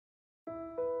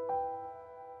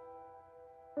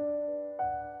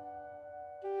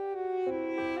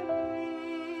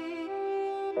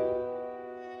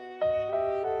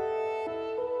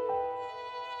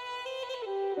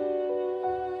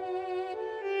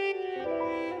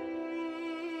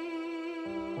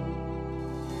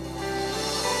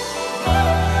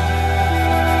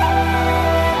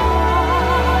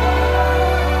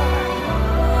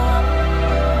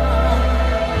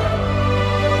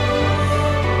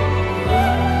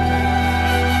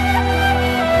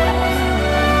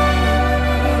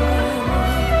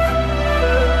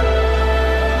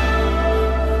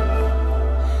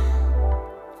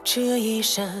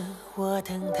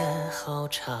好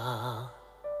长，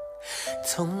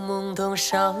从懵懂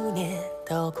少年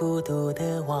到孤独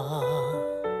的王，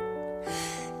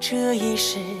这一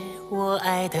世我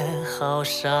爱得好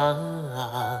伤，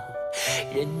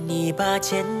任你把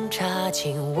剑插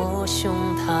进我胸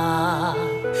膛，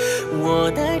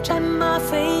我的战马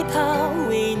飞逃，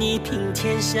为你平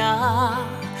天下，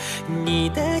你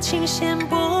的琴弦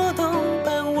拨动，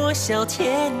伴我笑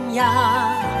天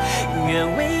涯，愿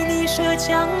为你舍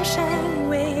江山，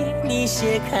为你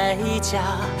卸铠甲，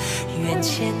愿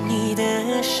牵你的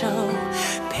手，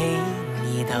陪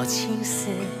你到青丝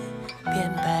变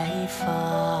白发。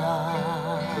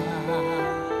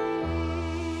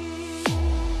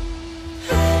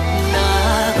那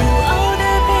孤傲的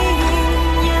背影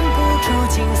掩不住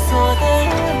紧锁的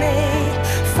眉，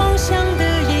芳香的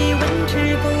疑问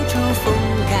止不住风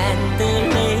干的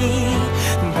泪，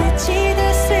不羁的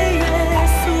岁月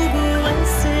诉不完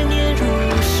思念如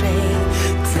水，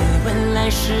自问来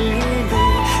时路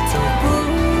走不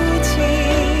尽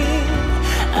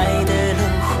爱的轮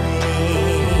回，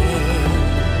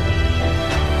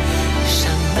上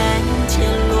满天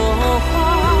落花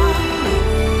如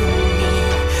你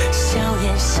笑颜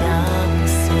相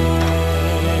随。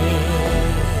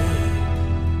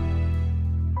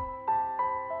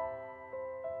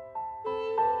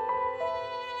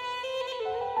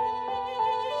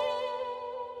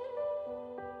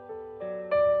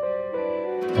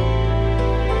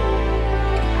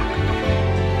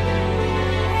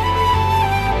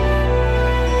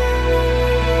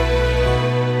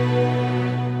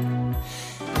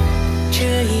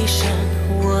这一生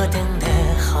我等得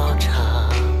好长，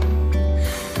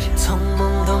从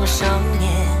懵懂少年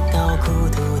到孤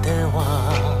独的王，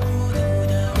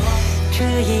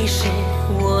这一世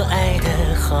我爱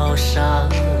得好伤，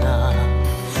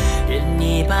任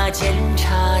你把剑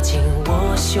插进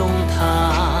我胸膛，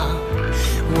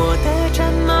我的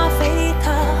战马飞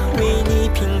踏，为你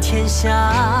平天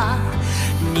下，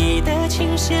你的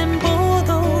琴弦拨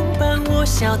动，伴我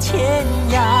笑天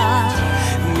涯，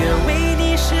愿为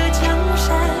你舍江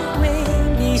山，为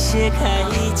你卸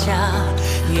铠甲，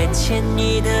愿牵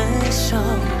你的手，